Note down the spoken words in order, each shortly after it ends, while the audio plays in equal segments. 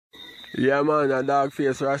Yeah, man, a dog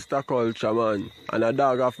face Rasta culture, man. And a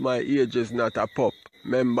dog of my age is not a pup.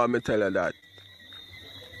 Remember me tell you that.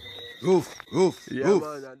 Roof, roof, Yeah, roof.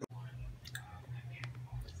 man.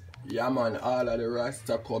 Yeah, man, all of the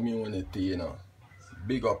Rasta community,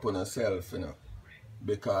 big up on yourself,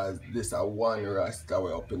 because this a one Rasta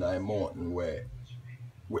way up in our mountain where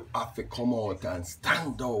we have to come out and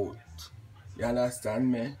stand out. You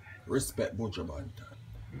understand me? Respect Buju Banton.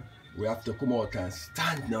 We have to come out and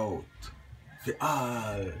stand out for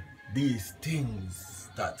all these things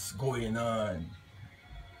that's going on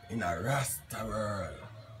in a Rasta world.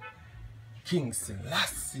 King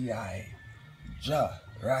Selassie, Jah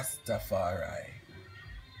Rastafari,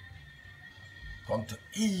 come to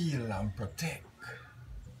heal and protect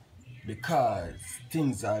because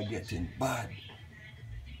things are getting bad.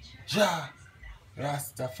 Jah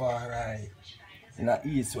Rastafari in the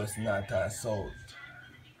east, west, north and south.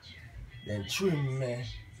 Then trim me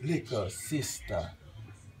little sister,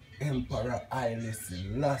 Emperor Haile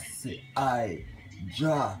Selassie I,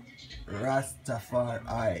 Jah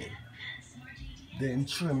Rastafari. Then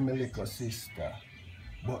trim me little sister.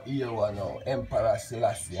 But here one now, Emperor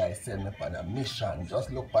Selassie I send me on a mission.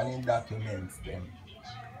 Just look on in documents them.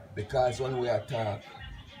 Because when we attack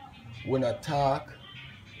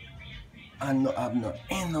and not have no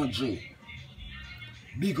energy.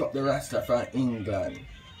 Big up the Rasta from England.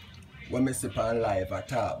 When I sit on live, I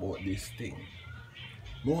talk about this thing.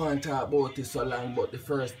 I want to talk about it so long, but the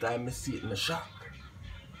first time I see it, I shock.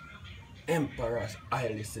 Emperor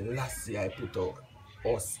Haile Selassie I put out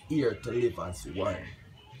us here to live as one.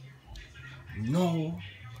 No,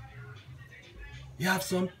 you have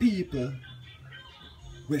some people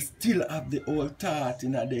who still have the old thought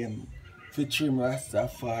in them for trim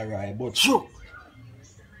Rastafari, but shook,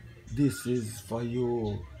 this is for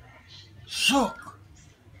you. Shook,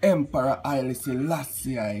 Emperor Haile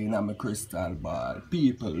Selassie in my crystal ball.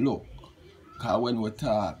 People look, because when we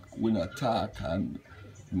talk, we not talk and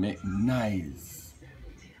make noise.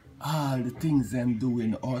 All the things them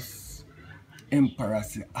doing us, Emperor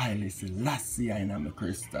Haile Selassie in my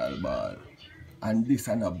crystal ball. And this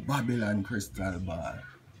is a Babylon crystal ball.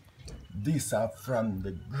 These are from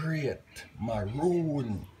the great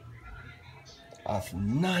Maroon of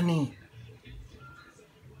Nani.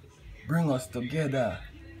 Bring us together.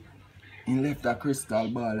 He left a crystal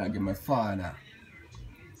ball and give my father.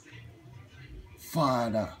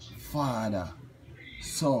 Father.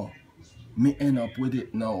 So, me end up with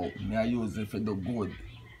it now. Me I use it for the good.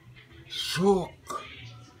 Shook.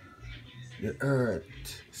 The earth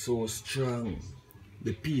so strong.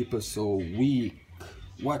 The people so weak.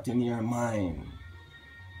 What in your mind?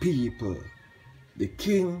 People. The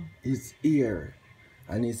king is here.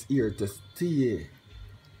 And he's here to stay.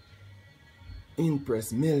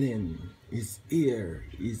 Empress Million is here.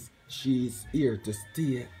 She is here to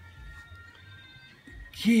stay.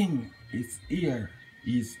 King is here.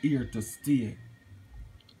 He's here to stay.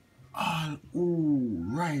 All who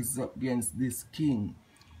rise up against this king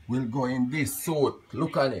will go in this suit.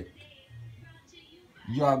 Look at it.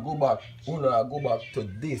 You go back to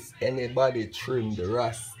this. Anybody trim the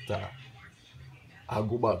Rasta, I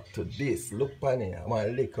go back to this. Look at it. I'm a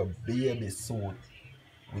little baby suit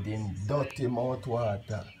within dirty mouth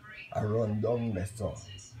water. I run down there, so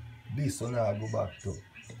this one I go back to.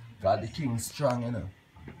 Because the king's strong,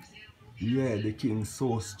 Yeah, the king's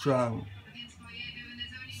so strong.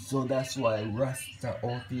 So that's why Rasta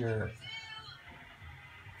out here,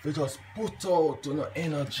 they just put out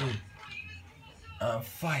energy and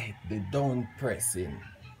fight the down pressing.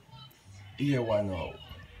 Here one now,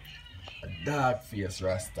 a dark face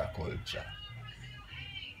Rasta culture.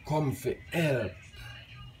 Come for help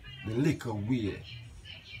the little way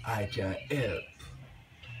I can help.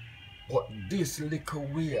 But this little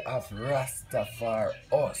way of Rasta for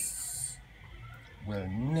us will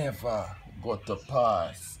never go to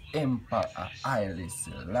pass. Emperor Haile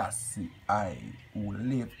Selassie I, who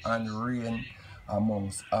live and reign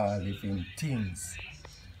amongst all living things.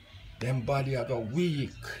 Them body are go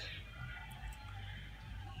weak.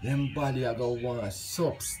 Them body are go want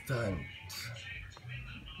substance.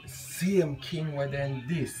 Same king within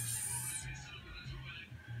this.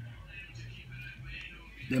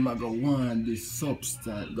 Them are go want this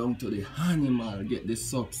substance down to the animal, get the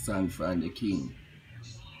substance from the king.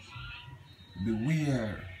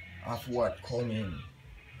 Beware of what coming.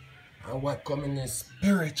 And what coming is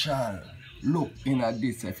spiritual. Look in at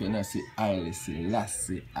this if you not see Haile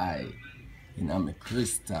Selassie I in a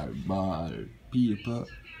crystal ball. People,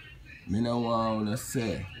 me no want to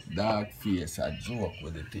say dark face a joke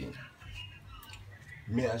with the thing.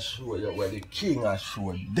 Me I show you where the king I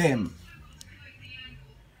show them.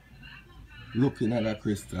 looking at a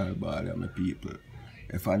crystal ball of my people.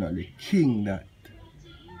 If I know the king that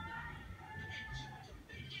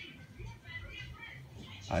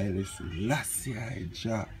Haile Selassie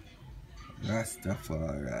Jah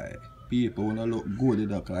Rastafari. People wanna look good in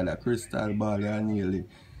the kind of crystal ball are nearly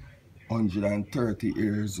 130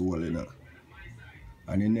 years old, you know.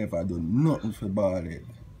 And he never done nothing for ball it.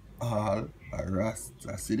 All a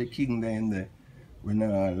Rasta. See the king there in there. We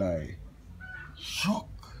not lie. Shock.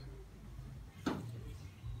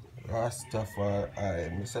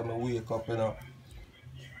 Rastafari. I say me wake up, you know.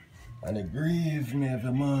 And it grieves me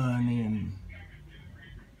every morning.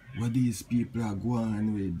 What these people are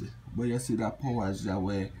going with. But you see the powers that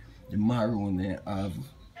way the maroon they have.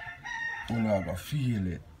 You're not gonna feel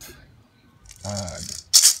it hard.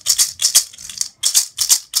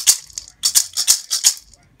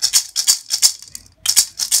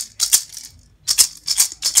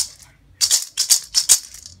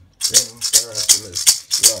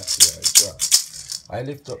 I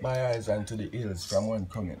lift up my eyes unto the hills from whence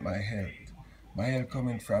cometh my help. My help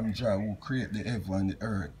cometh from Jah who create the heaven and the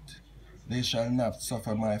earth. They shall not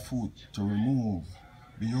suffer my foot to remove.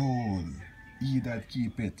 Behold, he that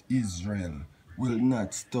keepeth Israel will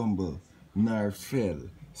not stumble nor fail.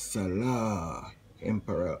 Salah,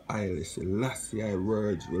 Emperor Haile Selassie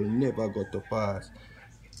words will never go to pass.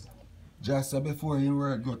 Just before his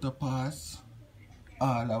word go to pass,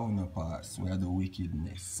 all I wanna pass where the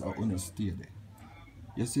wickedness. So wanna stay there.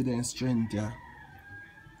 You see the strength, yeah?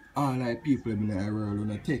 All like people in the world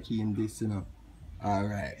wanna take in this, you know.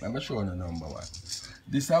 Alright, I'm gonna show you number one.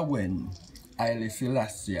 This is when Haile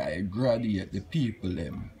Selassie graduate the people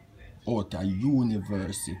them out of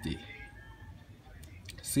university.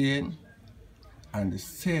 See? And the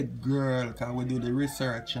said girl, cause we do the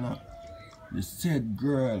research, you know. The said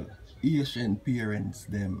girl, Asian parents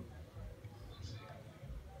them,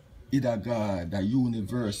 either got the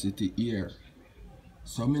university here.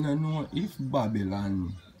 So I don't know if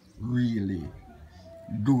Babylon really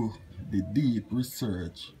do the deep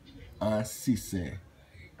research and see say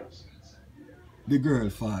the girl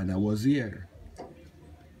father was here.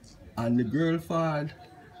 And the girl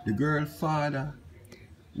father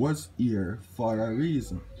was here for a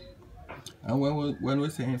reason. And when we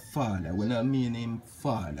say father, we don't mean him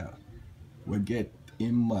father. We get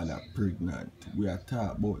him mother pregnant. We are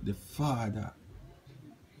talking about the father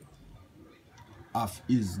of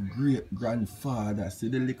his great grandfather. See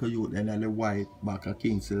the little youth and the white back of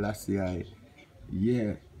King Selassie.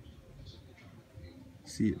 Yeah.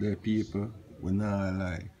 See it there, people. We not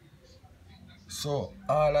lie. So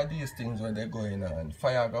all of these things when they're going on,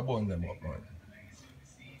 fire go burn them up, man.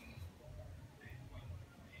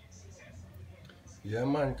 Yeah,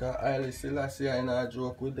 man, cause Haile Selassie I not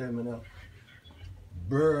joke with them, you know.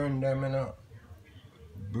 Burn them, you know.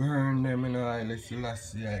 Burn them, you know, Haile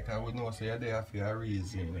Selassie, cause we know say you're there for a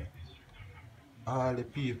reason, you know. All the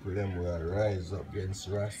people them will rise up against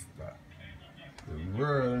Rasta. The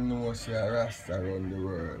world knows say Rasta run the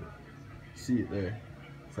world. See it there?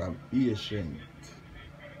 From Asian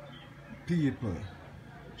people,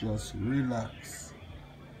 just relax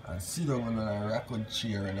and sit down on a record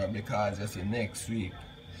chair, you know, because you see next week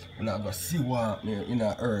we're not gonna see what in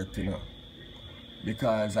the earth, you know.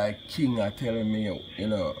 Because I king are telling me, you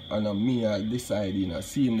know, and me I decide, you know,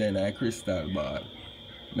 see him there in a crystal ball.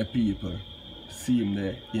 My people, see him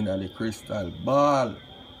there in the crystal ball.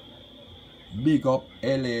 Big up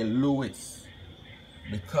L.A. Lewis.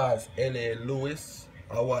 Because L.A. Lewis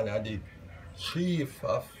are one of the chief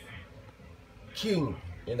of king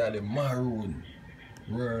in the maroon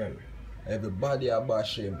world. Everybody a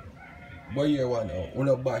bash him. But you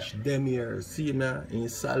wanna bash them here. See now, he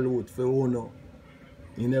salute for Uno.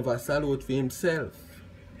 He never salute for himself.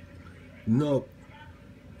 No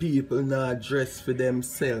people not dress for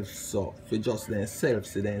themselves, so for just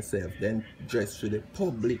themselves to themselves, then dress for the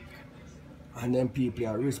public. And then people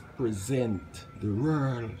are represent the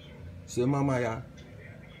world. So mama ya,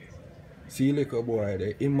 see little boy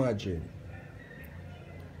there, imagine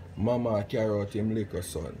mama carry out him little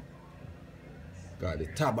son. Got the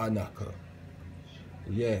tabernacle.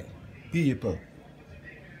 Yeah, people.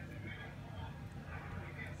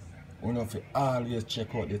 We have to always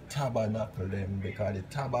check out the tabernacle them, because the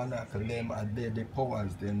tabernacle them are there, the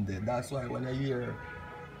powers them there. That's why when I hear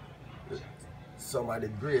some of the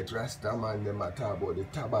great Rasta man them are talk about the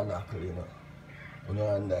tabernacle, you know. You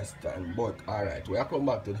don't understand. But alright, we are come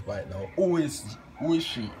back to the point now. Who is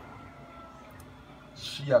she?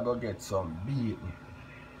 She are gonna get some beating.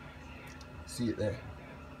 See it there?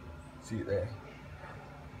 See it there?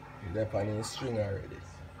 They're on his string already.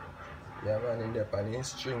 Yeah man, they're on his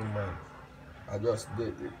string, man. I just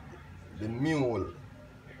did it. the mule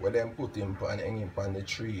where them put him and hang him on the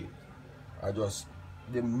tree. I just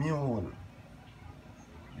the mule.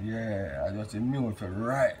 Yeah, I just the mule for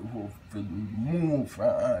right for move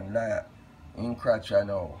and like in Cratcha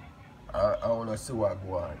now. I wanna see what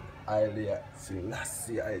go on. I see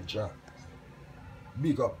Lassie I drop.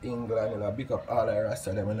 Big up England, you know, big up all the rest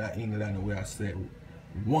of them in England where I say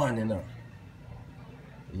one, you know.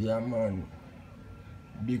 Yeah man.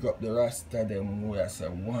 Big up the Rasta them where I say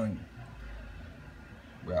one.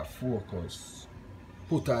 We are focused.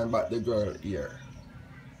 Put on back the girl here.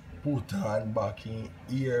 Put on back in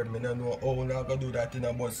here. I don't know how I'm gonna do that, you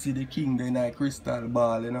know, but see the king there in a crystal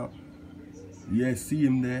ball, you know. Yeah, see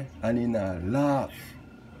him there and he not laugh.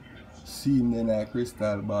 See him there in a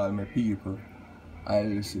crystal ball, my people.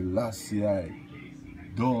 I see Lassie I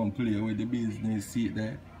don't play with the business, see it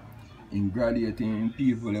there. In graduating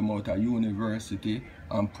people them out of university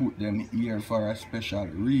and put them here for a special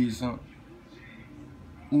reason.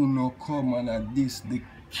 Who no come and this the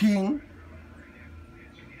king?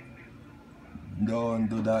 Don't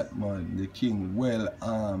do that, man. The king well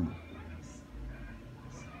armed.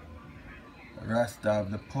 Rasta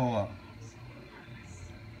have the power.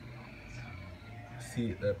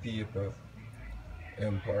 See the people.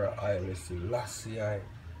 Emperor Haile Selassie.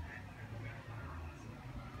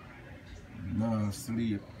 No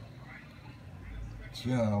sleep.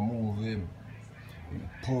 Can't move him.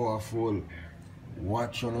 Powerful.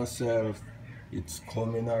 Watch on yourself. It's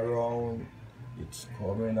coming around. It's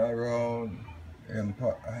coming around.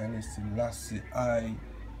 Emperor Haile Selassie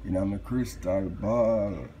in my crystal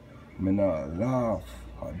ball. Me not laugh.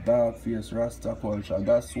 A dark face Rasta culture.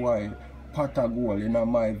 That's why Patagol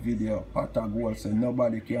in my video, Patagol say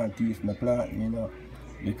nobody can thief my plant, you know.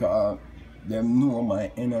 Because them know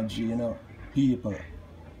my energy, you know. People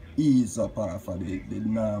ease up off of the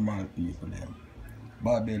normal people them.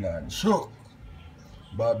 Babylon shook.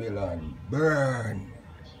 Babylon burn.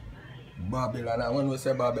 Babylon, and when we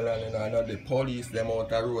say Babylon, you know, not the police them out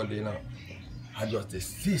the road, you know. I just the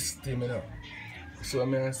system, you know. So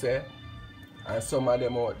I say, and some of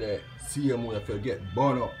them out there see them way to get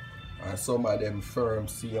burned up. And some of them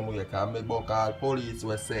firms see them way, because me book all police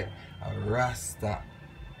will say a Rasta.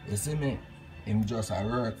 You see me? Him just a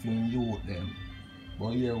work for youth them.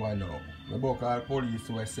 But here one now. Me book all police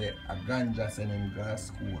will say a ganja send him go to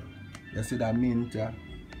school. You see that minta?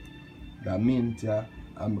 That minta,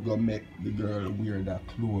 I'm gonna make the girl wear that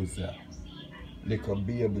clothes there. Like a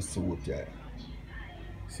baby suit there.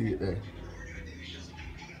 See it there?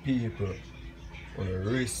 People will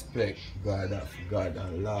respect God of God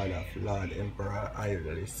and Lord of Lord, Emperor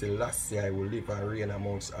Haile Selassie I will live and reign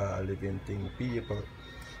amongst all living things. People,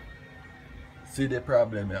 see the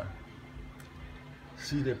problem here.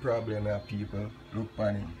 See the problem here, people. Look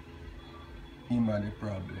on him. Him are the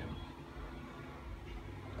problem.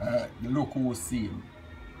 Look who see him.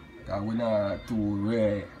 Because we're not too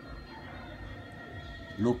rare.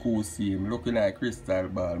 Look who see him. Looking at crystal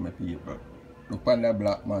ball, my people. Look on the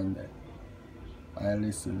black man there.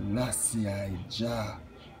 Haile Selassie I Jah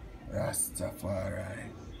Rastafari.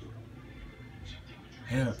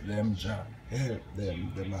 Help them, Jah. Help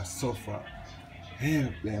them. They must suffer.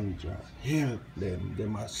 Help them, Jah. Help them. They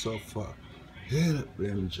must suffer. Help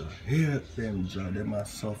them, Jah. Help them, Jah. They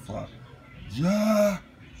must suffer. Jah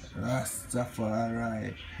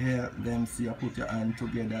Rastafari. Help them. See, you put your hand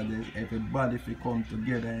together. Everybody if you come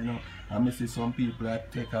together, you know. And I see some people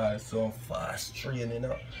that take some fast train, you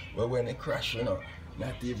know. But when they crash, you know,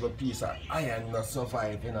 not even a piece of iron not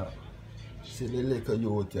survive, you know. See the little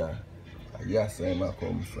youth here. Yes, where I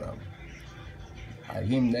come from. And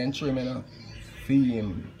him then trim, you know. Fee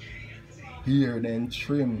him. Here then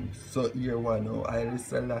trim. So here one now. Haile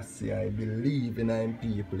Selassie, I believe in him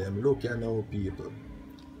people. Them look at now people.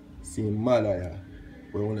 See Malaya.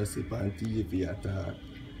 We want to see on TV attack.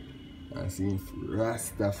 And see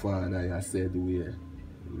Rastafari, I said, we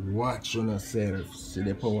watch on yourself, see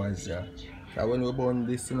the powers here. Because when we burn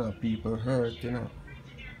this, you know, people hurt, you know.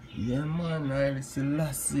 Yeah, man, Haile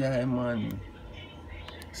Selassie, man.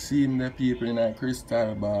 Seeing the people in a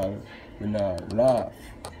crystal ball, we not laugh.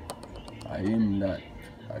 I am not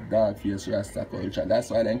a dark face Rasta culture. That's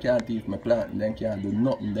why they can't thief my plant, they can't do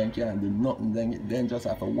nothing, they can't do nothing. They just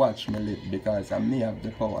have to watch me live because I may have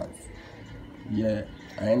the powers. Yeah.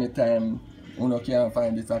 Anytime you can't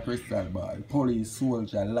find this a crystal ball, police,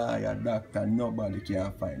 soldier, lawyer, doctor, nobody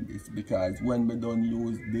can find this. Because when we don't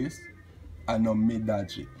use this, I know me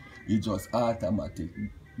dodge it. It's just automatic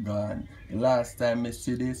gone. The last time I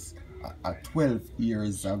see this, 12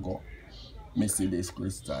 years ago, I see this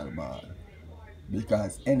crystal ball.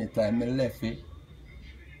 Because anytime I left it,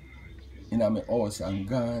 in my house and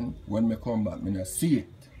gone. When me come back, me not see it.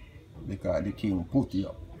 Because the king put it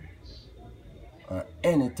up. And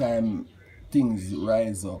anytime things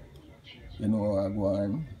rise up, you know I go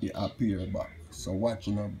on, it appear back. So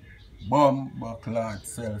watching a bomb buckler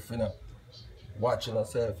self, you know. Watching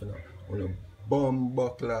herself, you know. When a bomb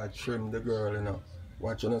buckler trim the girl, you know.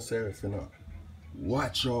 Watching herself, you know.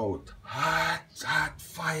 Watch out. Hot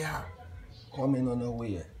fire coming on the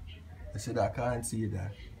way. I said I can't see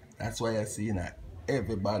that. That's why I see that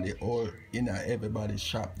everybody all in everybody's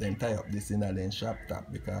shop, then tie up this in a shop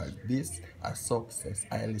top, because this a success.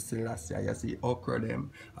 I Selassie, you see okra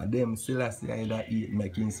them and them Selassie that eat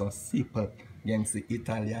making so simple against the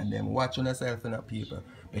Italian them. Watch on yourself in the people,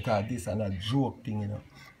 because this is a joke thing, you know.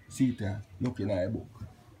 See it there, look in a book.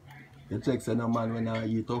 You check say no man when I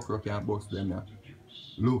eat okra can bust them now.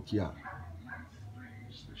 Look here.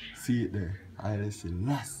 See it there. I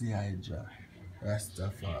Selassie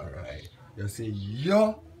Rastafari. You say,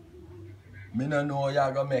 yo, me no know how you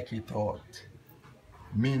are going to make it out.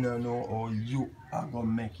 Me no know how you are going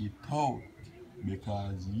to make it out.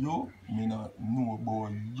 Because you, me no know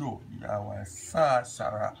about you. You are a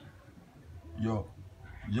sorcerer. You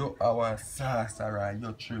are a sorcerer.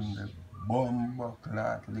 You trim the bumbo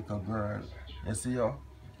cloth little girl. You see yo?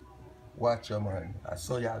 Watch your man. I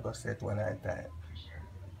saw you go set one at a time.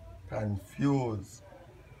 Confused.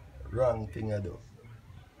 Wrong thing you do.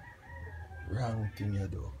 Wrong thing you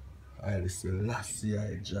do. I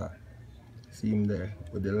Selassie Jah. See him there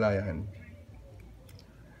with the lion.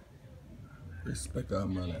 Respect our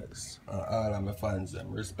manners. And all of my fans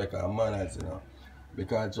them respect our manners, you know.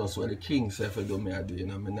 Because just what the king said for do me I do, you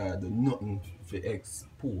know, me not do nothing for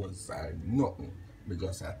expose or nothing. Me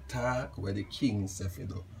just attack what the king said for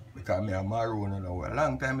do. Because me a maroon, you know. A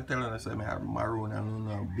long time I tell you I say me a maroon and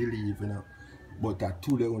I don't believe, you know. But I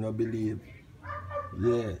today I don't believe.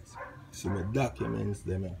 Yes. So my documents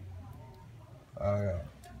them. Alright.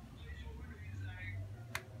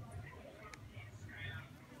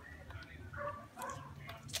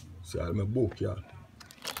 See all my book here.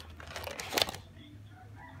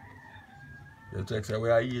 You check say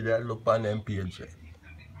where I hear that, look on them page.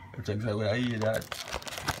 You check say where I hear that,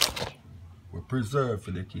 we preserve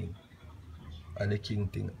for the king. And the king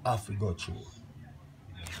thing have to go through.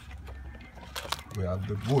 We have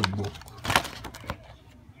the good book.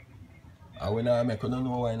 And we not make you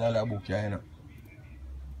know why in other book here, you know.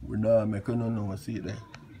 We not make you know, see there.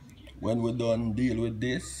 When we done deal with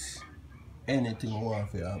this, anything we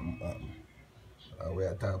want to we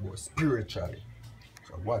are talking about spiritually.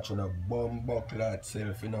 So watching a bomb buckler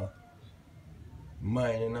itself, you know.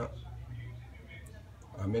 Mine, you know.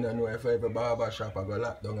 I mean, I know if I have a barber shop, I go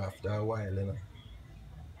lock down after a while, you know.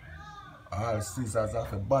 All scissors have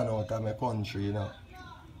to ban out of my country, you know.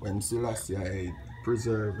 When Selassie I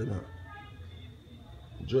preserve, you know.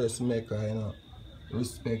 Dressmaker, you know.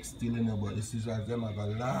 Respect still, you know, but the scissors them are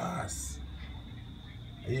going to last.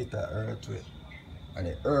 I hate the earthquake. And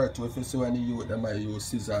the earthquake, you see when the youth them I use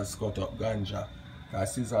scissors cut up ganja.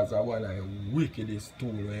 Because scissors are one of the wickedest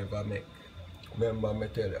tools we ever make. Remember me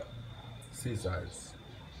tell you. Scissors.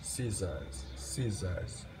 Scissors.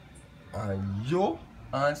 Scissors. And you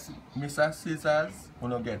and Mr. Scissors, you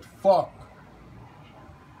don't get fucked.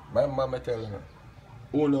 Remember me tell you.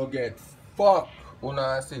 You don't get fucked. You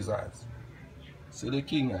and Scissors. See the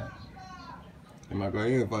king, I'm going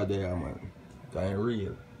to go over there, man. That's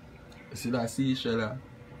real. You see that seashell?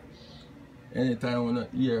 Anytime when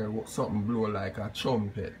you hear something blow like a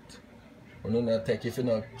trumpet, you don't take if you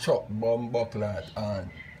don't chop bomb buckler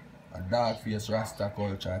on a dark face Rasta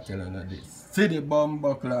culture telling you this. See the bomb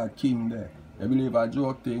buckler king there. You believe a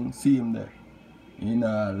joke thing, see him there. You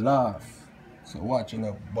know, laugh. So watching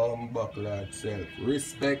a bomb buckler itself.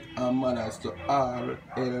 Respect and manners to all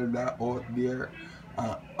elder out there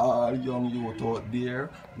and all young youth out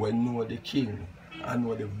there who know the king and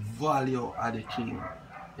know the value of the king.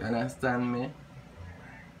 You understand me?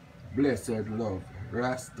 Blessed love,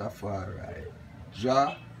 Rastafari.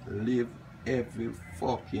 Jah live every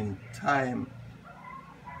fucking time.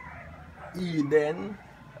 He then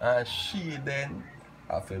and she then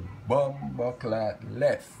have a bomb buckler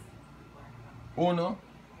left. Uno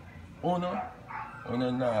not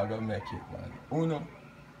gonna make it, man. Uno,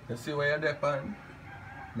 you see where you're depend?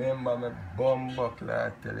 Remember my bomb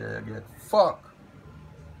buckler tell you you get fucked.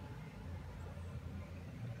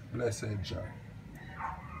 Blessed Jah.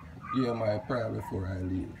 Hear my prayer before I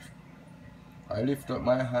leave. I lift up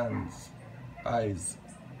my hands, eyes,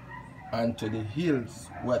 unto the hills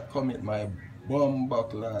what cometh my bomb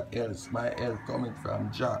buckler else. My help cometh from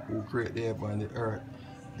Jah who created the heaven and the earth.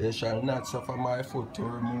 They shall not suffer my foot to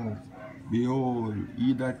remove. Behold,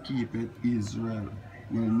 he that keepeth Israel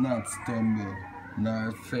will not stumble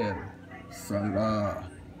nor fail. Salah,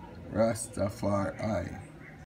 Rastafari.